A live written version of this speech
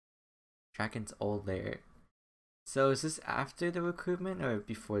Drakken's old lair. So is this after the recruitment or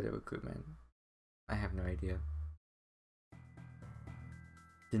before the recruitment? I have no idea.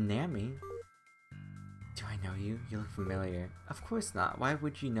 Dnamy? Do I know you? You look familiar. Of course not. Why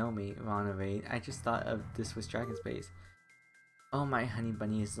would you know me, Ronaway? I just thought of this was Drakken's base. Oh, my honey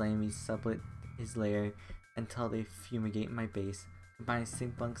bunny is letting me sublet his lair until they fumigate my base. Combining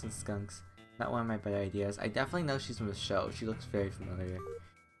stink bunks and skunks. Not one of my better ideas. I definitely know she's from the show. She looks very familiar.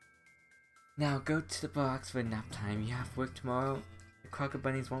 Now go to the box for nap time. You have work tomorrow. The crocker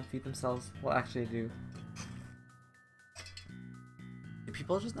bunnies won't feed themselves. Well, actually, they do. Do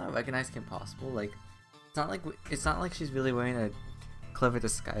people just not recognize Kim Possible? Like, it's not like she's really wearing a clever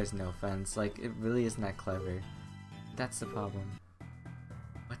disguise. No offense. Like, it really isn't that clever. That's the problem.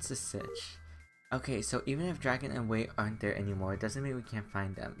 What's the sitch? Okay, so even if Drakken and Wei aren't there anymore, it doesn't mean we can't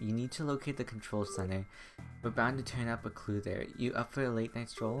find them. You need to locate the control center. We're bound to turn up a clue there. You up for a late night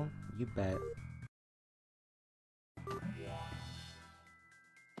stroll? You bet.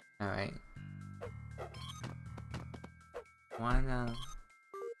 Alright.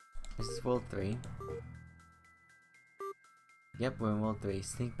 This is World 3. Yep, we're in World 3.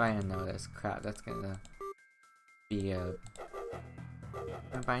 Sneak by unnoticed. Crap, that's gonna be Can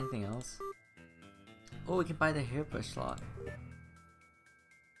I buy anything else? Oh, we can buy the hairbrush slot.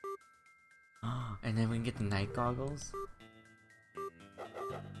 And then we can get the night goggles.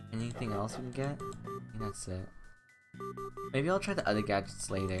 Anything else we can get? I think that's it. Maybe I'll try the other gadgets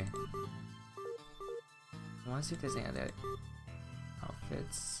later. I want to see if there's any other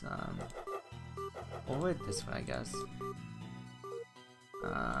outfits. We'll wear this one, I guess.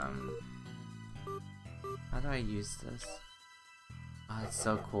 How do I use this? Oh, it's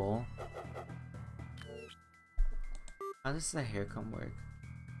so cool. How does the hair comb work?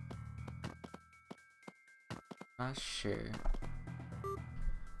 Not sure.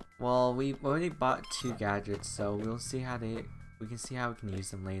 Well, we already bought 2 gadgets, so we'll see how we can see how we can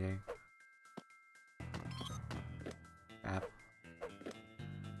use them later. Crap.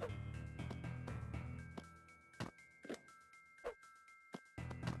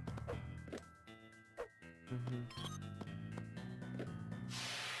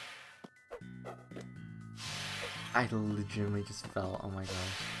 I legitimately just fell, oh my gosh.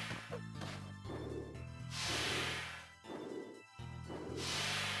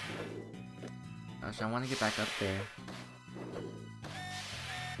 Gosh, I want to get back up there.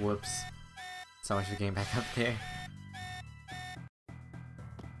 Whoops. So much for getting back up there.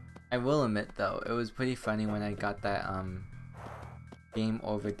 I will admit though, it was pretty funny when I got that game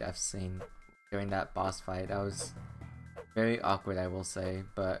over death scene during that boss fight. That was very awkward, I will say,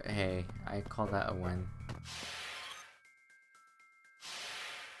 but hey, I call that a win.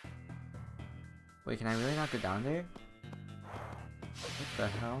 Wait, can I really not go down there? What the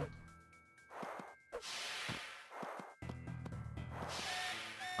hell?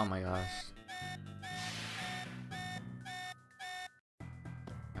 Oh my gosh.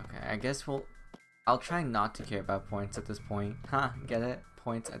 Okay, I guess I'll try not to care about points at this point. Ha, get it?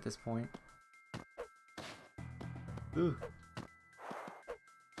 Points at this point. Ooh.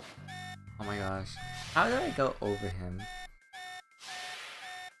 Oh my gosh. How did I go over him?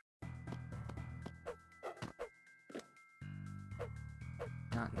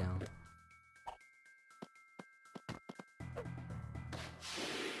 Not now.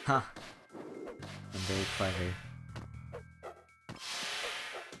 Huh. I'm very clever.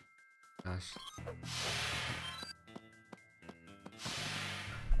 Gosh.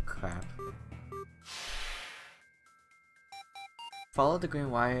 Crap. Follow the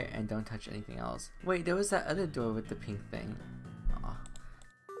green wire and don't touch anything else. Wait, there was that other door with the pink thing. Aw.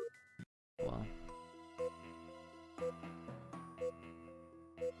 Well.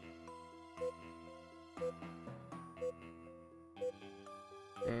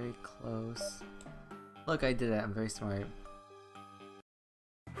 Very close. Look, I did it. I'm very smart.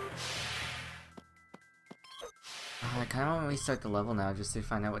 I kind of want to restart the level now just to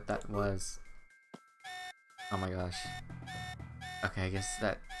find out what that was. Oh my gosh. Okay, I guess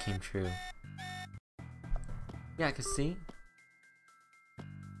that came true. Yeah, I could see.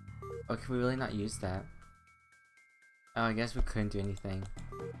 Oh, can we really not use that? Oh, I guess we couldn't do anything.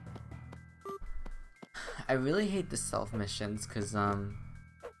 I really hate the stealth missions because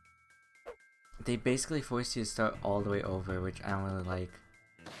they basically force you to start all the way over, which I don't really like.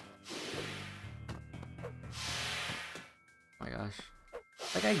 Oh my gosh.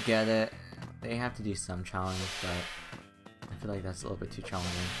 Like, I get it. They have to do some challenges, but I feel like that's a little bit too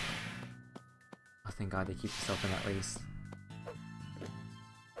challenging. Oh, thank god they keep this open at least.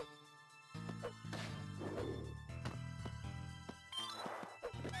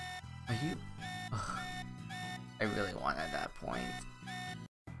 Are you? Ugh. I really won at that point.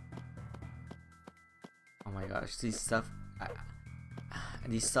 Oh my gosh, these stealth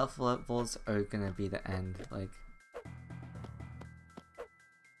levels are gonna be the end. Like,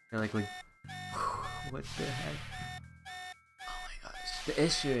 they're like, what the heck? Oh my gosh. The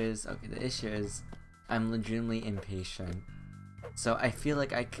issue is, I'm legitimately impatient. So I feel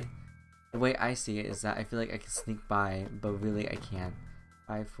like I can. The way I see it is that I feel like I can sneak by, but really I can't.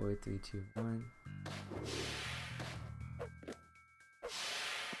 5, 4, 3, 2, 1.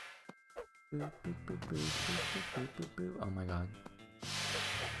 Boop, boop, boop, boop, boop, boop, boop, boop. Oh my god.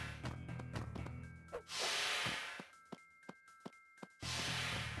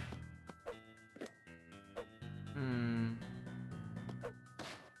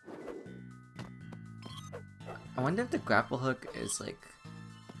 I wonder if the grapple hook is like...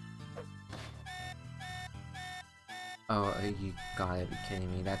 Oh, you gotta be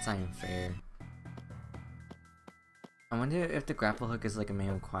kidding me. That's not even fair. I wonder if the grapple hook is like a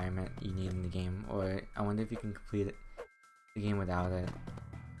main requirement you need in the game, or I wonder if you can complete the game without it.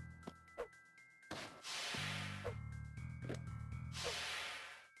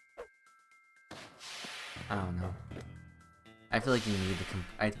 I don't know. I feel like you need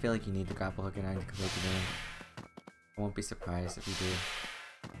the grapple hook in order to complete the game. I won't be surprised if you do.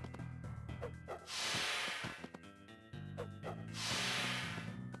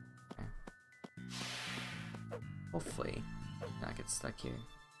 Okay. Hopefully, not get stuck here.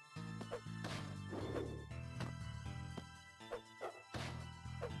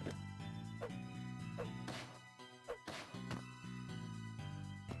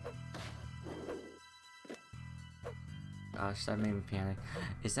 Gosh, that made me panic.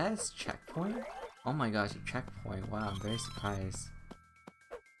 Is that his checkpoint? Oh my gosh, a checkpoint. Wow, I'm very surprised.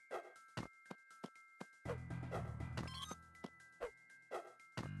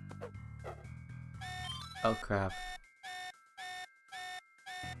 Oh crap.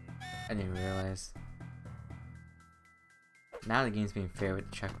 I didn't realize. Now the game's being fair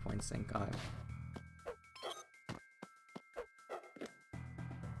with the checkpoints, thank god.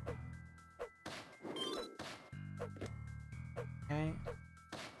 Okay.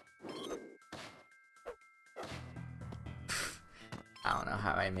 I don't know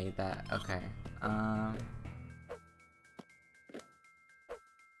how I made that. Okay.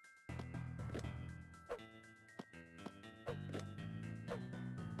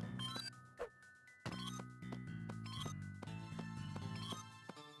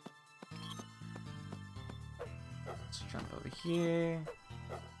 Let's jump over here.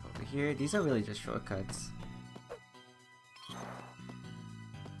 Over here. These are really just shortcuts.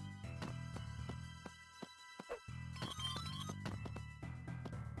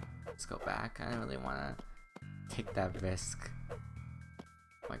 Let's go back. I don't really want to take that risk. Oh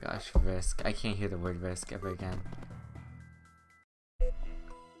my gosh, risk. I can't hear the word risk ever again.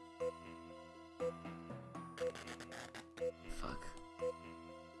 Fuck.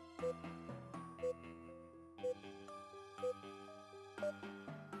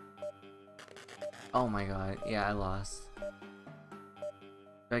 Oh my god. Yeah, I lost.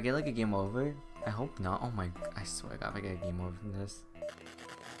 Do I get like a game over? I hope not. Oh my, I swear to god if I get a game over from this.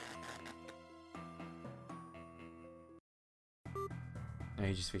 No,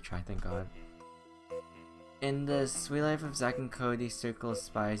 you just retry, thank god. In the Sweet Life of Zack and Cody Circle of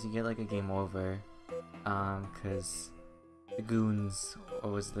Spies, you get like a game over. Cause the goons, or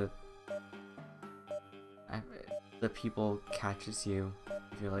was the people catches you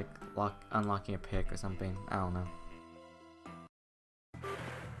if you're like unlocking a pick or something. I don't know.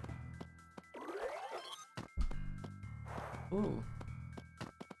 Ooh.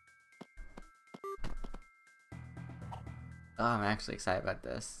 Oh, I'm actually excited about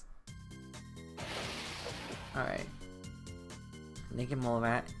this. Alright. Naked Mole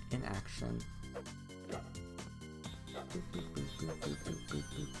Rat in action.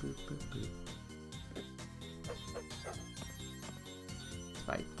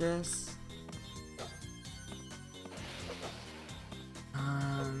 Fight this.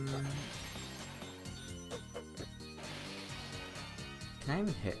 Can I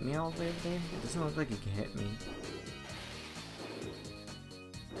even hit me all the way over there? It doesn't look like it can hit me.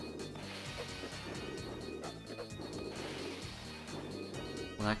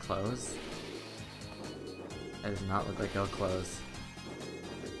 Will that close? That does not look like it'll close.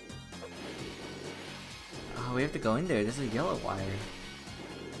 Oh, we have to go in there. This is a yellow wire.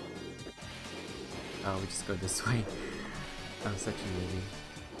 Oh, we just go this way. I'm such a newbie.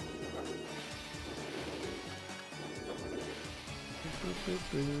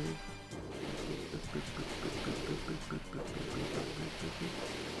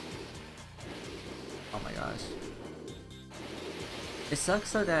 Oh my gosh. It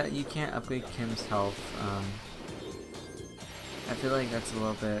sucks though that you can't upgrade Kim's health. I feel like that's a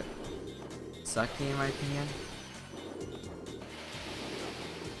little bit sucky in my opinion.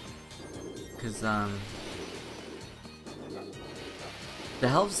 Cause the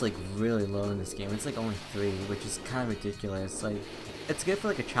health's like really low in this game. It's like only 3, which is kind of ridiculous. Like, it's good for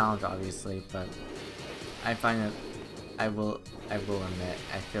like a challenge obviously, but I find that I will admit,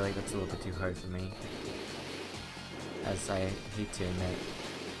 I feel like that's a little bit too hard for me. As I hate to admit.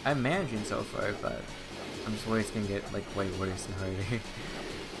 I'm managing so far, but I'm just worried it's gonna get like way worse and harder.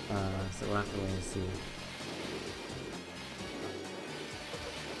 So we'll have to wait and see.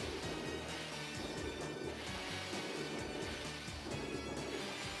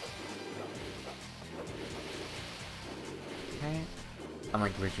 Okay. I'm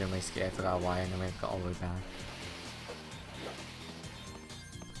like legitimately scared, I forgot why, and then we have to go all the way back.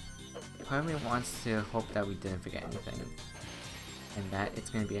 Part of me wants to hope that we didn't forget anything, and that it's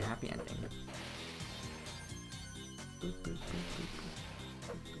gonna be a happy ending.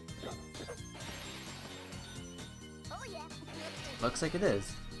 Looks like it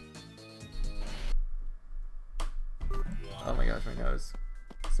is. Oh my gosh, my nose.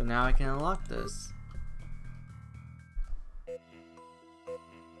 So now I can unlock this.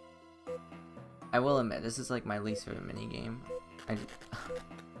 I will admit, this is like my least favorite minigame.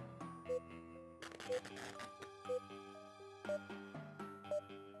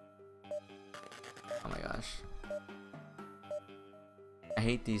 Oh my gosh. I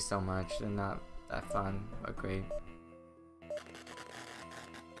hate these so much, they're not that fun or great.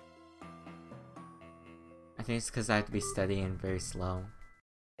 I think it's because I have to be steady and very slow.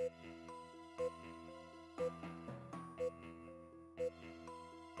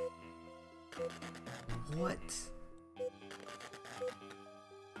 What?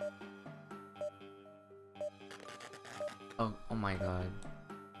 Oh my god.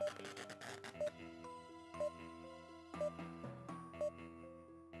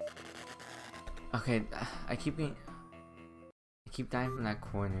 Okay, I keep dying from that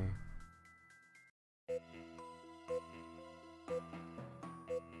corner.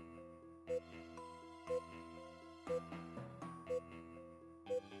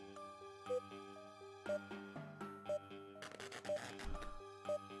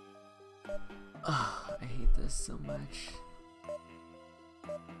 Oh, I hate this so much.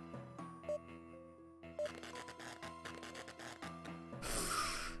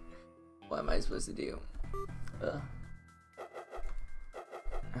 What am I supposed to do?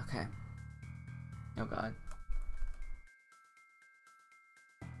 Okay. Oh god.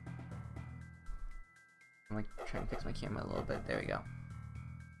 I'm like trying to fix my camera a little bit. There we go.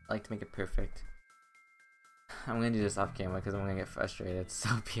 I like to make it perfect. I'm gonna do this off camera because I'm gonna get frustrated. So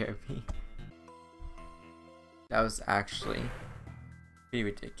PRP. That was actually pretty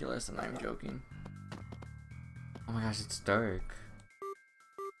ridiculous, and I'm joking. Oh my gosh, it's dark.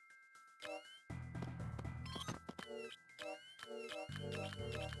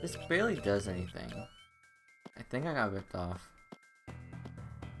 This barely does anything. I think I got ripped off.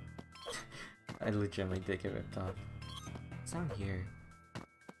 I legitimately did get ripped off. What's down here?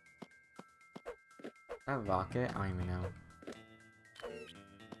 Is that a rocket? I don't even know.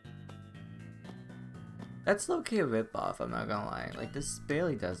 That's low-key a rip-off, I'm not gonna lie. Like, this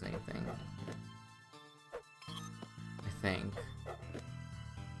barely does anything. I think.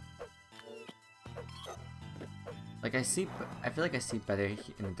 Like, I feel like I see better in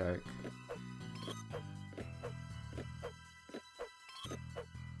the dark.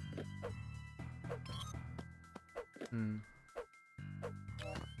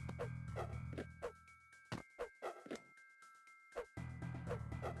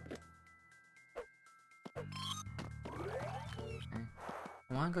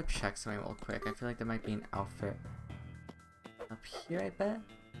 I wanna go check something real quick. I feel like there might be an outfit up here, I bet?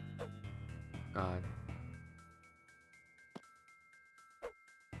 God.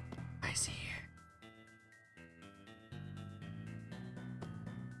 I see here.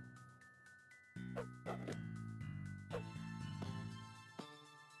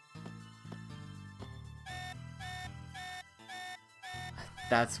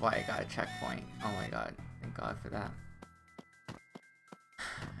 That's why I got a checkpoint. Oh my god. Thank god for that.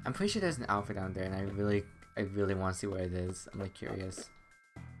 I'm pretty sure there's an outfit down there, and I really want to see where it is. I'm like curious.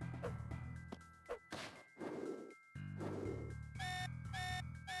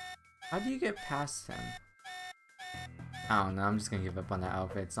 How do you get past him? I don't know. I'm just gonna give up on that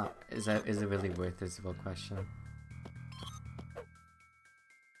outfit. It's not. Is it really worth it? Is the real question.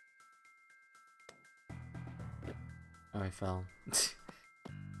 Oh, I fell.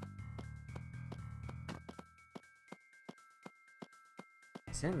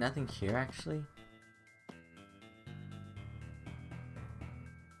 Is there nothing here actually?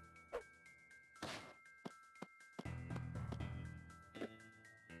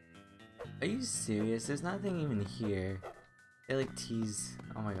 Are you serious? There's nothing even here. They like tease.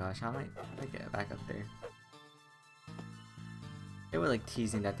 Oh my gosh, how am I get back up there? They were like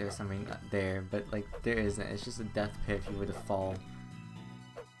teasing that there's something there, but like there isn't. It's just a death pit if you were to fall.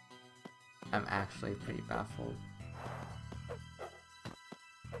 I'm actually pretty baffled.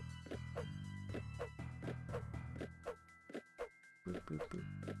 Boop, boop, boop.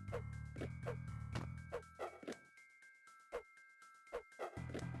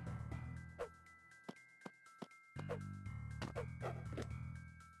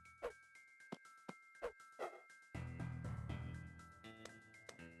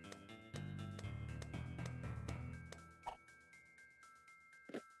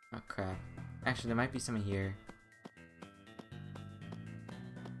 Oh crap. Actually, there might be something here.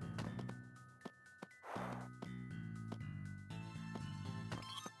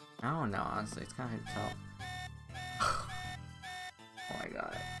 I don't know, honestly. It's kind of hard to tell. Oh my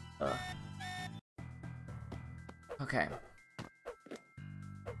god. Ugh. Okay.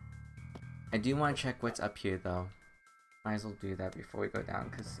 I do want to check what's up here, though. Might as well do that before we go down,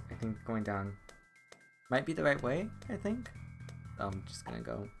 because I think going down might be the right way, I think. So I'm just gonna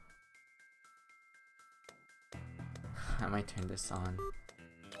go. I might turn this on.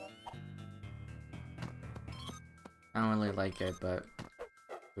 I don't really like it, but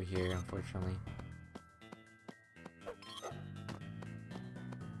we're here, unfortunately.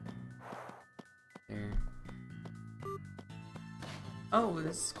 There. Oh,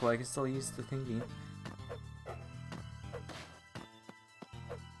 this is cool. I can still use the thingy.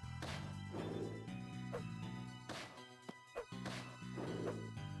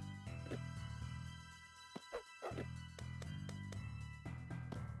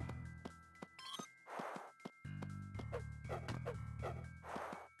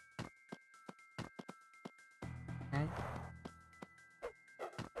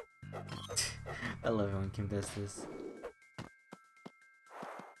 I love it when Kim does this.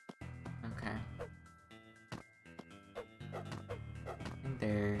 Okay. In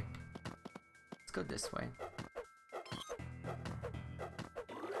there. Let's go this way.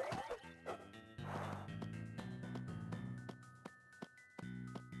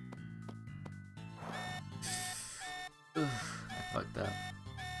 Oof, I fucked up.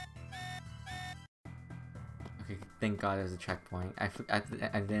 Okay, thank God there's a checkpoint. I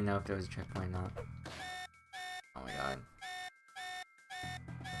didn't know if there was a checkpoint or not. Oh my god.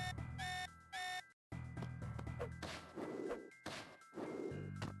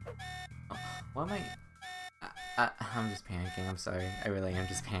 Oh, what am I'm just panicking, I'm sorry. I really am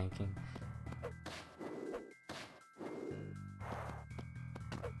just panicking.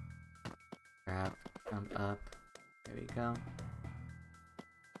 Crap. Jump up. There we go.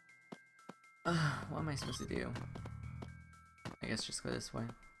 What am I supposed to do? I guess just go this way.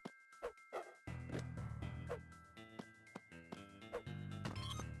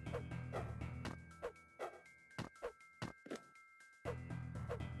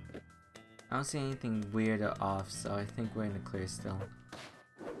 I don't see anything weird or off, so I think we're in the clear still.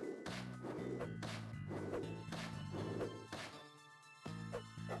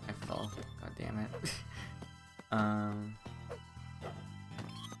 I fell. God damn it.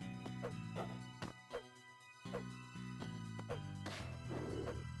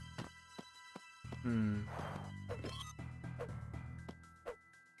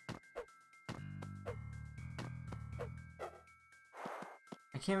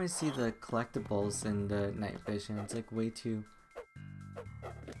 I can't even see the collectibles in the night vision. It's like way too...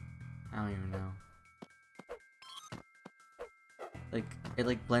 I don't even know. Like, it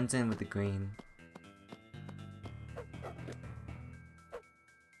like blends in with the green.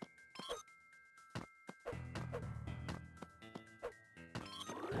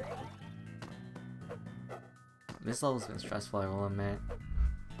 This level's been stressful, I will admit.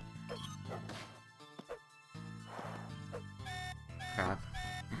 Crap.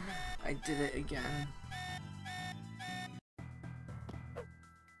 I did it again.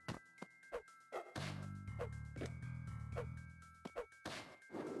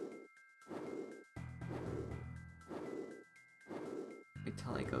 Wait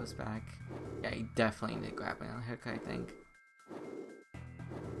till it goes back. Yeah, you definitely need to grab it on hook, I think.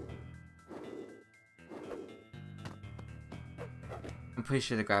 I'm pretty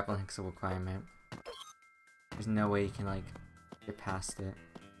sure the grappling hook's a requirement. There's no way you can like get past it.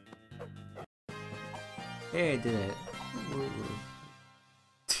 Hey, I did it.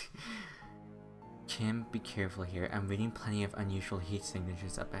 Kim, be careful here. I'm reading plenty of unusual heat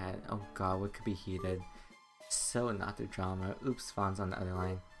signatures up ahead. Oh god, what could be heated? So not the drama. Oops, Fawn's on the other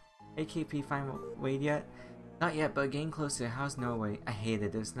line. Hey KP, find Wade yet? Not yet, but getting closer. How's Norway? I hate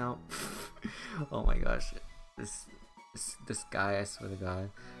it. There's no... Oh my gosh. This guy, I swear to god.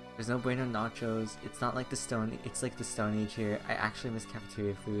 There's no bueno nachos. It's not like the stone... It's like the Stone Age here. I actually miss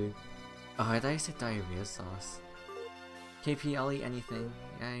cafeteria food. Oh, I thought you said diarrhea sauce. KP, I'll eat anything.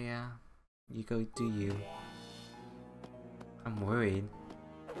 Yeah. You go do you. I'm worried.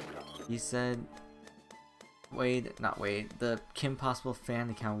 You said... Wade, not Wade. The Kim Possible fan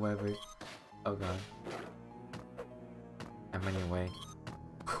account, whatever. Oh god. I'm running away.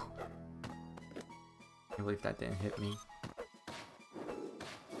 Can't believe that didn't hit me.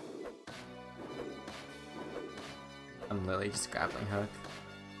 I'm literally just grappling hook.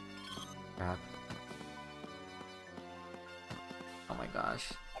 Crap. Oh my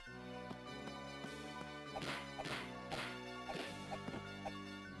gosh.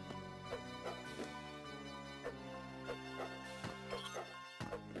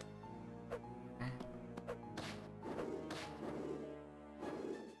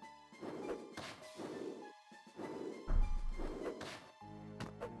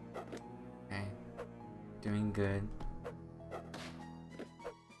 Doing good.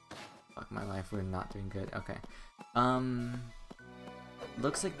 Fuck my life, we're not doing good. Okay.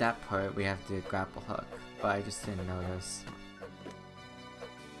 Looks like that part we have to grapple hook, but I just didn't notice.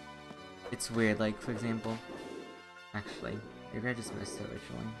 It's weird, like for example, actually, maybe I just missed it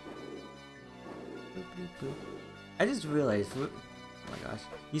originally. Boop, boop, boop. I just realized, oh my gosh,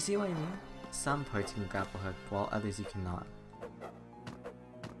 you see what I mean? Some parts you can grapple hook, while others you cannot.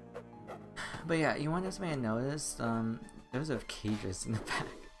 But yeah, you want to know something I noticed? Those are cages in the back.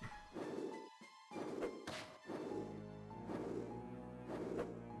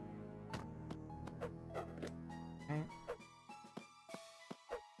 Okay.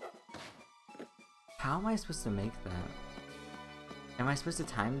 How am I supposed to make that? Am I supposed to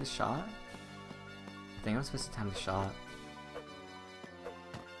time the shot? I think I'm supposed to time the shot.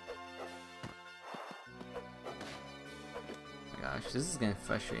 Oh my gosh, this is gonna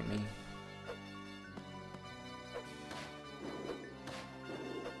frustrate me.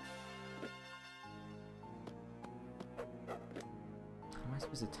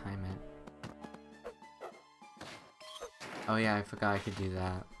 To time it. Oh yeah, I forgot I could do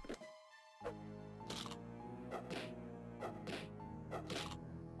that.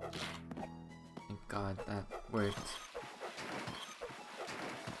 Thank god that worked.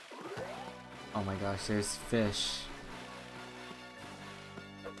 Oh my gosh, there's fish.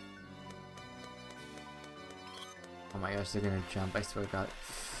 Oh my gosh, they're gonna jump, I swear to god.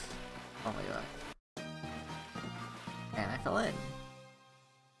 Oh my god. And I fell in.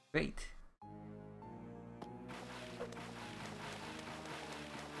 Great.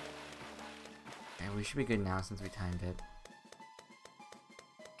 Okay, we should be good now since we timed it.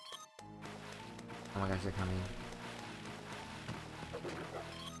 Oh my gosh, they're coming.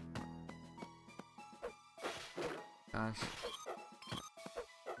 Gosh.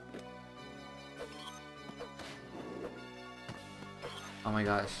 Oh my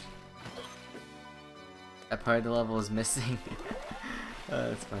gosh. That part of the level is missing.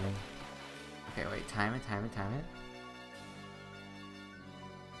 That's funny. Okay, wait, time it. I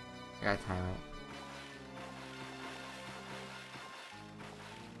gotta time it.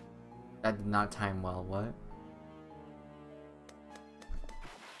 That did not time well, what?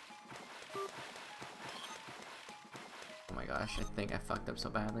 Oh my gosh, I think I fucked up so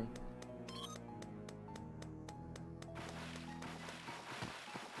badly.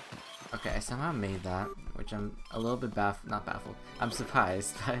 Okay, I somehow made that, which I'm a little bit not baffled. I'm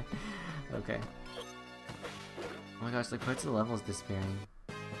surprised, but okay. Oh my gosh, like parts of the level is disappearing.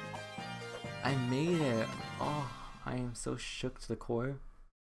 I made it! Oh, I am so shook to the core.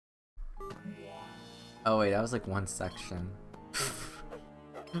 Oh wait, that was like one section.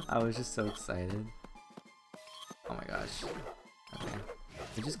 I was just so excited. Oh my gosh. Okay.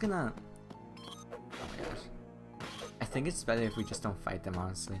 We're just gonna... Oh my gosh. I think it's better if we just don't fight them,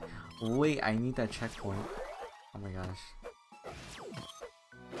 honestly. Wait, I need that checkpoint. Oh my gosh.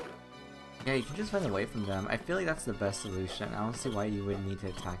 Yeah, you can just run away from them. I feel like that's the best solution. I don't see why you would need to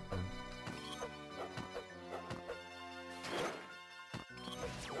attack them.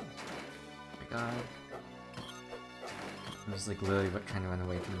 Oh my god. I'm just like literally trying to run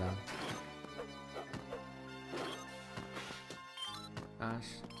away from them.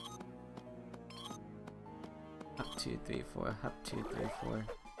 Gosh. Up 2, 3, 4. Up 2, 3, 4.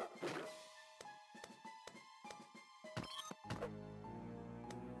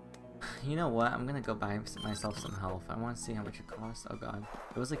 You know what? I'm gonna go buy myself some health. I want to see how much it costs. Oh god.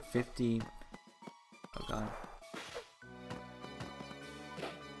 It was like 50. Oh god.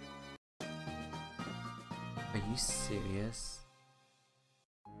 Are you serious?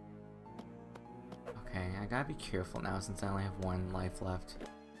 Okay, I gotta be careful now since I only have 1 life left.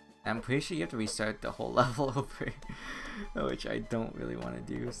 I'm pretty sure you have to restart the whole level over, which I don't really want to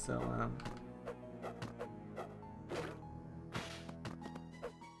do, so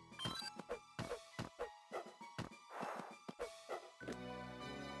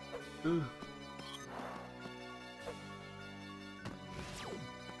Ooh.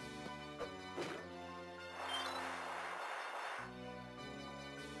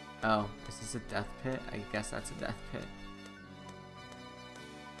 Oh, is this a death pit? I guess that's a death pit.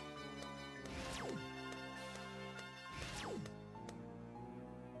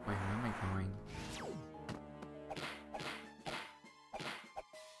 Wait, where am I going?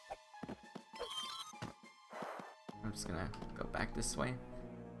 I'm just gonna go back this way.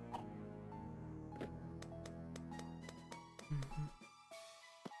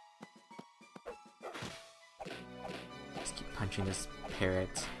 Just keep punching this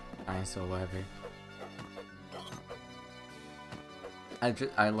parrot, dinosaur, whatever.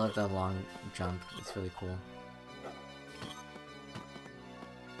 I love that long jump. It's really cool.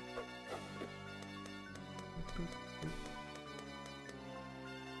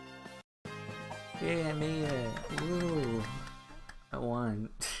 Yay, I made it! Woo! I won.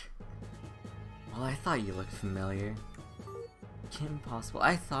 Well, I thought you looked familiar. Kim Possible.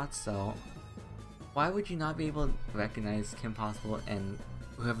 I thought so. Why would you not be able to recognize Kim Possible and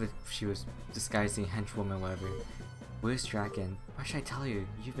whoever she was disguising, henchwoman, whatever? Where's Drakken? Why should I tell you?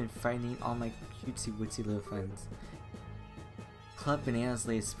 You've been frightening all my cutesy wootsy little friends. Club Bananas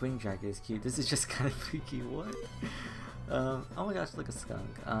Lays Spring Dragon is cute. This is just kind of freaky. What? Oh my gosh, look, a skunk.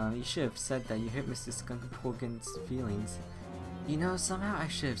 You should have said that. You hurt Mr. Skunk Porkin's feelings. You know, somehow I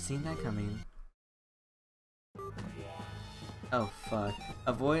should have seen that coming. Oh fuck.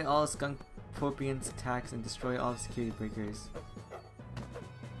 Avoid all Skunk Porkin's attacks and destroy all the security breakers.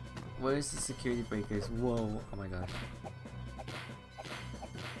 Where's the security breakers? Whoa. Oh my gosh.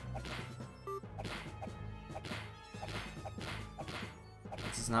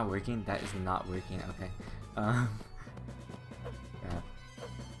 This is not working? That is not working. Okay. Yeah.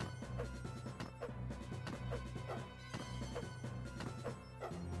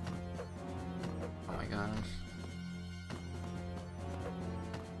 Oh my gosh.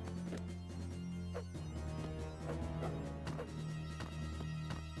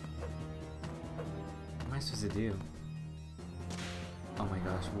 What am I supposed to do? Oh my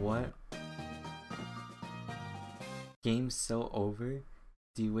gosh, what? Game's so over?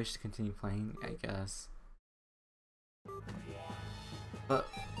 Do you wish to continue playing? I guess. But,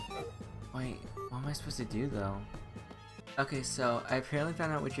 wait, what am I supposed to do though? Okay, so I apparently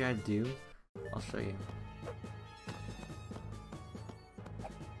found out what you had to do. I'll show you.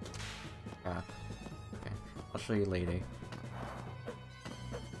 Yeah. Okay, I'll show you later.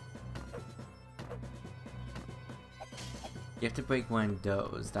 You have to break one of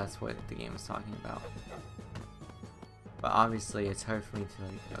those, that's what the game is talking about. But obviously it's hard for me to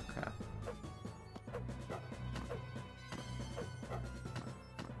like, oh crap.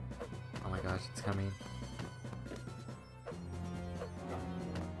 Oh my gosh, it's coming.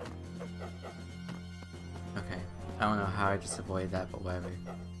 Okay, I don't know how I just avoided that, but whatever.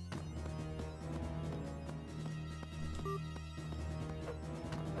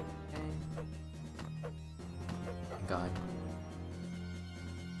 Thank God.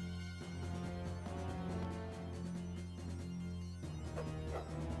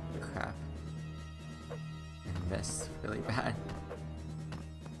 Crap. I missed really bad.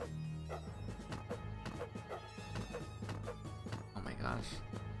 Oh my gosh.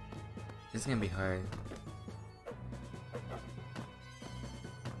 This is gonna be hard.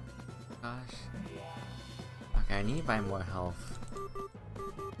 Gosh. Okay, I need to buy more health.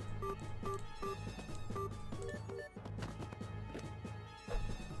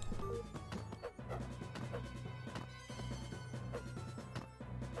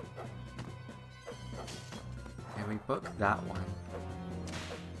 And we booked that one.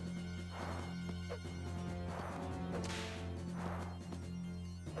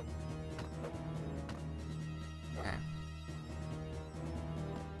 Okay.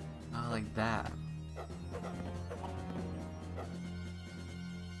 Oh, like that.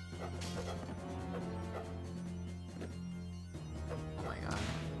 Oh my god.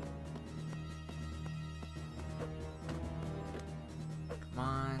 Come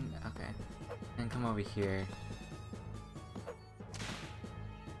on. Okay. And come over here.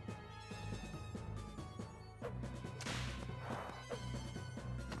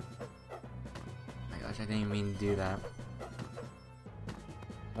 I didn't even mean to do that.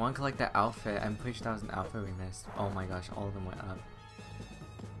 I want to collect that outfit. I'm pretty sure that was an outfit we missed. Oh my gosh, all of them went up.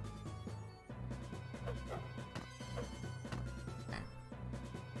 Okay.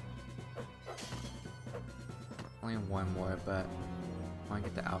 Only one more, but I want to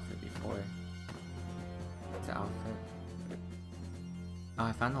get the outfit before. What's the outfit? Oh,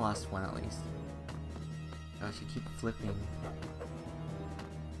 I found the last one at least. Gosh, I keep flipping.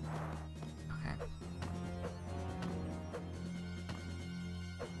 Okay.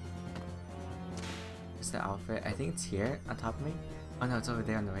 What's the outfit? I think it's here on top of me. Oh no, it's over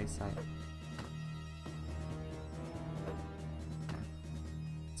there on the right side. Okay.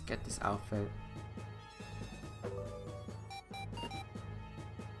 Let's get this outfit.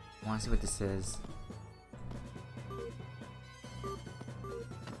 I want to see what this is.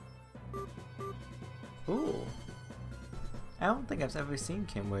 Ooh. I don't think I've ever seen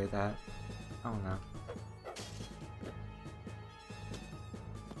Kim wear that. I don't know.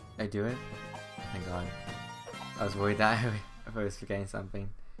 Did I do it? Thank God. I was worried that I was forgetting something.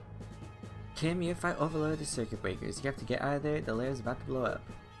 Kim, you fight overloaded circuit breakers. You have to get out of there. The lair is about to blow up.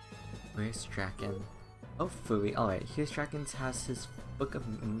 Where's Drakken? Oh, Fooey. Alright, here's Drakken has his book of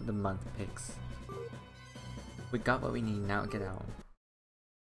the month picks. We got what we need. Now get out.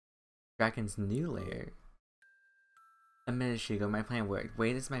 Drakken's new lair. A minute, Shigo, my plan worked.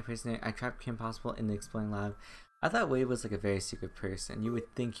 Wade is my prisoner. I trapped Kim Possible in the exploding lab. I thought Wade was like a very secret person. You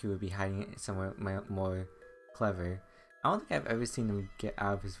would think he would be hiding it somewhere more clever. I don't think I've ever seen him get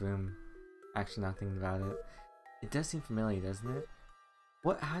out of his room. Actually, not thinking about it. It does seem familiar, doesn't it?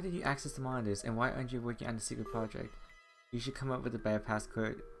 What? How did you access the monitors? And why aren't you working on the secret project? You should come up with a better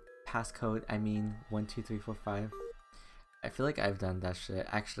passcode. I mean, 12345. I feel like I've done that shit.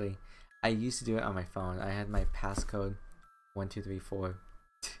 Actually, I used to do it on my phone. I had my passcode 1234.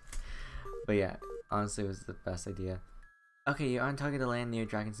 But yeah, honestly, it was the best idea. Okay, you're on target to land near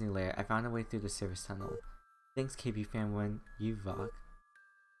Drakken's new lair. I found a way through the service tunnel. Thanks, KB Fan 1. You rock.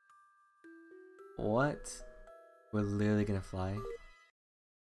 What? We're literally gonna fly?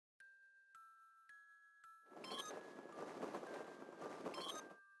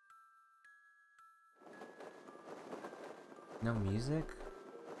 No music?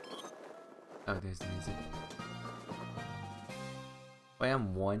 Oh, there's music. Wait,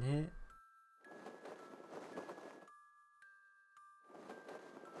 I'm one hit?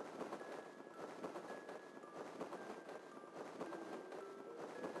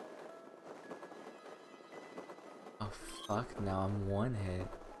 Oh fuck, now I'm one hit.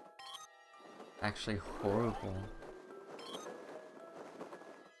 Actually horrible.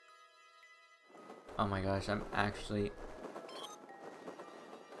 Oh my gosh, I'm actually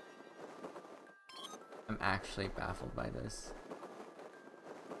baffled by this.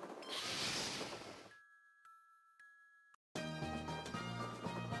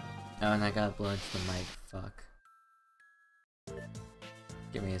 Oh, and I got blown into the mic, fuck.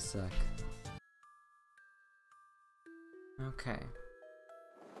 Give me a sec. Okay.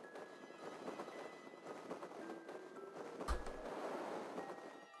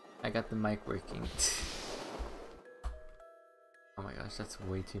 I got the mic working. Oh my gosh, that's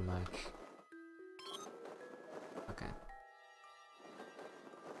way too much. Okay.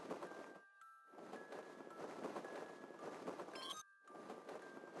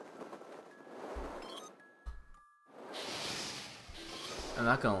 I'm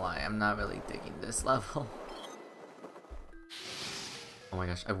not gonna lie, I'm not really digging this level. Oh my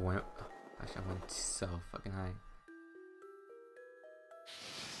gosh, I went so fucking high.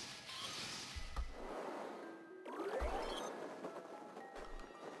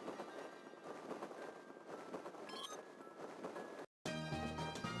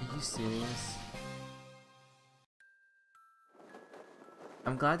 Are you serious?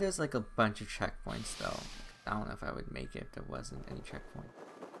 I'm glad there's like a bunch of checkpoints though. I don't know if I would make it if there wasn't any checkpoint.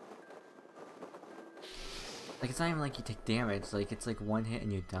 Like, it's not even like you take damage, like it's like one hit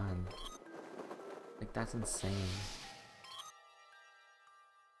and you're done. Like, that's insane.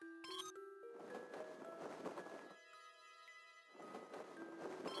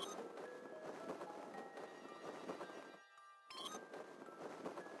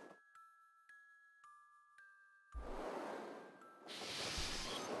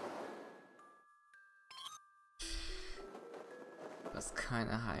 That's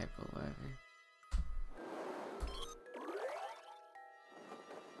kinda high, but whatever.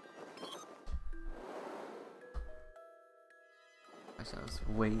 Gosh, that was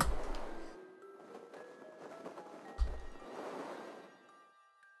way...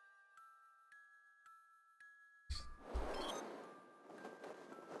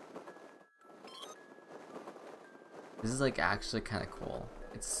 This is like actually kind of cool.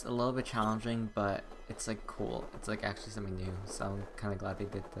 It's a little bit challenging, but it's like cool. It's like actually something new, so I'm kind of glad they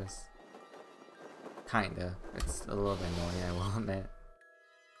did this. Kinda. It's a little bit annoying, I will admit.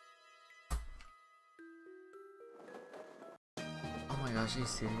 Oh my gosh, are you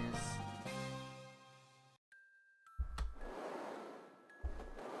serious?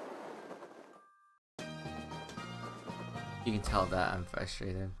 You can tell that I'm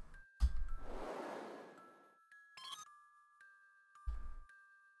frustrated.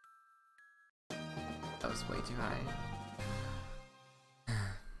 That was way too high.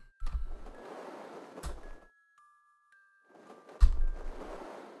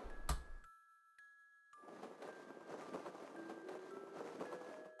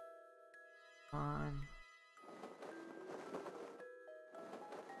 On.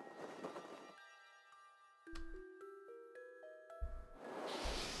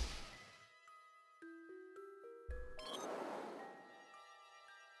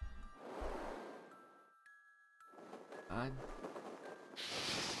 God.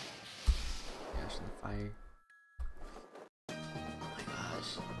 Gosh, in the fire. Oh my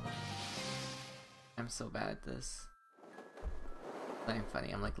gosh. I'm so bad at this. Not even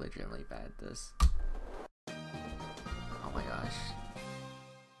funny, I'm like legitimately bad at this. Oh my gosh.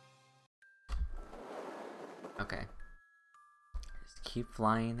 Okay. Just keep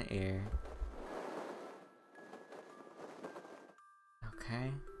flying in the air.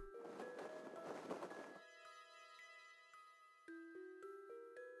 Okay.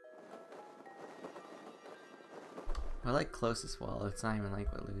 We're like close as well. It's not even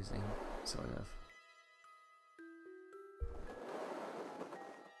like we're losing, sort of.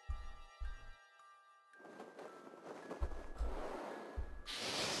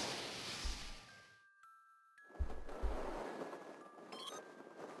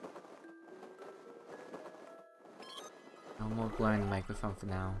 No more blowing the microphone for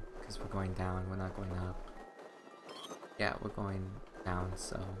now, because we're going down, we're not going up. Yeah, we're going down,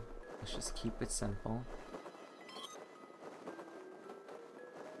 so let's just keep it simple.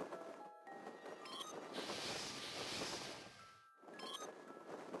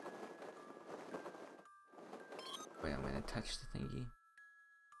 Wait, I'm gonna touch the thingy.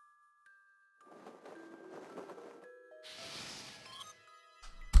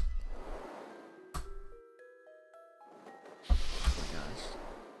 Oh my gosh.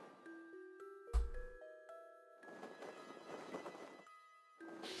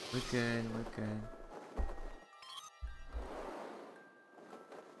 We're good, we're good.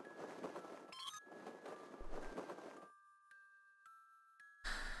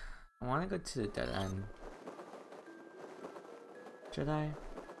 I wanna go to the dead end. Should I?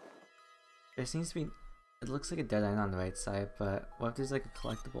 There seems to be... It looks like a dead end on the right side, but what if there's like a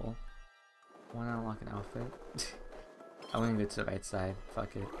collectible? I wanna unlock an outfit? I wanna go to the right side.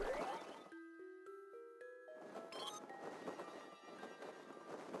 Fuck it.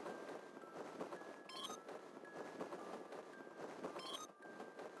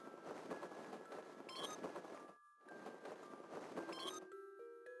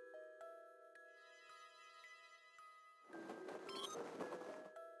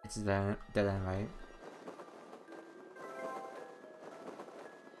 It's dead end, right?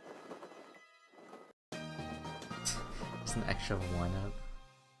 Just an extra 1-up.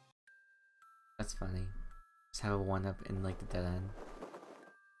 That's funny. Just have a 1-up in like the dead end.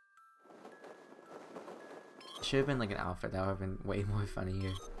 It should have been like an outfit, that would have been way more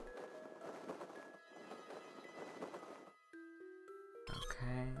funnier.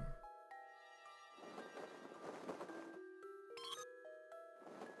 Okay.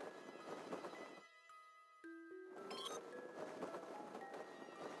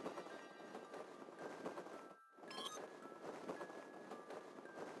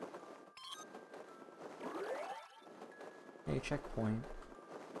 Hey, checkpoint.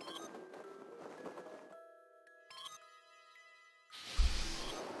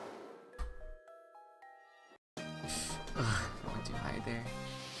 Ugh, I went too high there.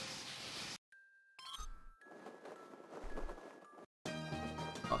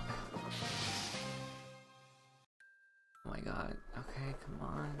 Oh. Oh my god. Okay, come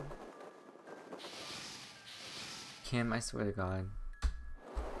on. Kim, I swear to god.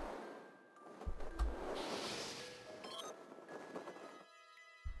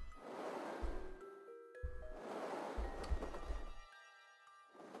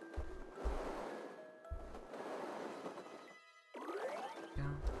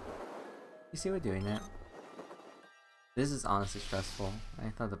 You see we're doing that? This is honestly stressful.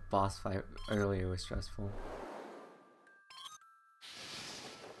 I thought the boss fight earlier was stressful.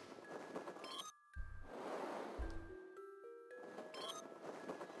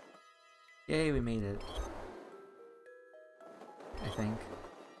 Yay, we made it. I think.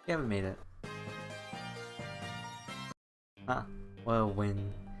 Yeah, we made it. Huh. Well,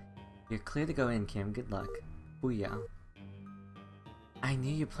 win. You're clear to go in, Kim. Good luck. Booyah. I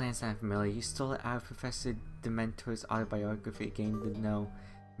knew your plan sounded familiar. You stole it out of Professor Dementor's autobiography, Gain to Know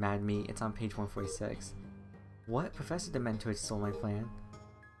Mad Me. It's on page 146. What? Professor Dementor stole my plan?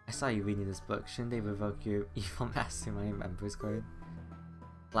 I saw you reading this book. Shouldn't they revoke your evil mastermind members card?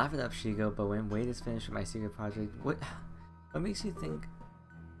 Laugh it up, Shigo, but when Wade is finished with my secret project, what makes you think?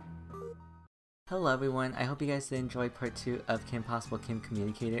 Hello everyone, I hope you guys did enjoy part 2 of Kim Possible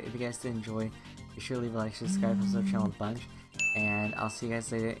Kimmunicator. If you guys did enjoy, be sure to leave a like, subscribe, and subscribe to the channel a bunch. And I'll see you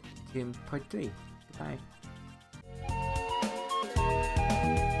guys later in part 3. Goodbye.